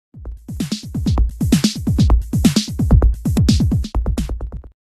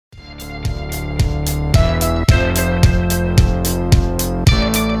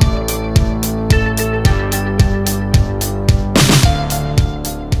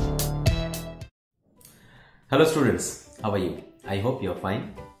Hello students, how are you? I hope you are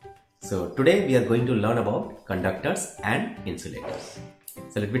fine. So today we are going to learn about conductors and insulators.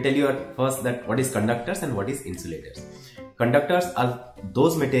 So let me tell you at first that what is conductors and what is insulators. Conductors are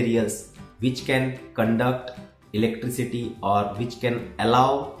those materials which can conduct electricity or which can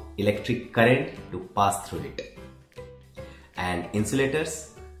allow electric current to pass through it. And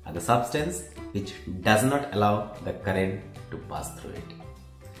insulators are the substance which does not allow the current to pass through it.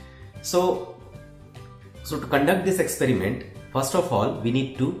 So to conduct this experiment, first of all, we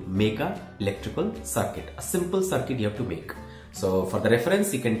need to make an electrical circuit. A simple circuit you have to make. So for the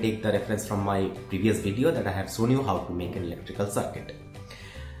reference, you can take the reference from my previous video that I have shown you how to make an electrical circuit.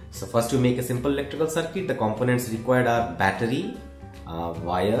 So first to make a simple electrical circuit, the components required are battery,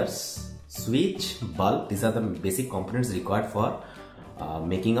 wires, switch, bulb. These are the basic components required for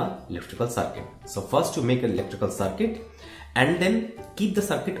making an electrical circuit. So first to make an electrical circuit and then keep the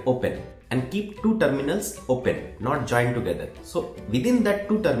circuit open. And keep two terminals open, not joined together. So within that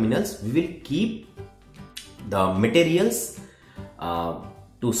two terminals, we will keep the materials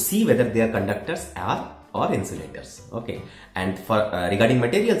to see whether they are conductors or insulators. Okay. And for regarding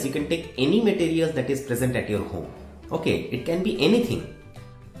materials, you can take any materials that is present at your home. Okay. It can be anything.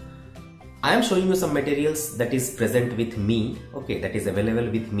 I am showing you some materials that is present with me. Okay. That is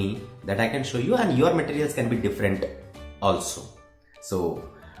available with me that I can show you, and your materials can be different also. So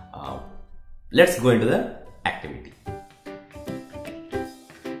let's go into the activity.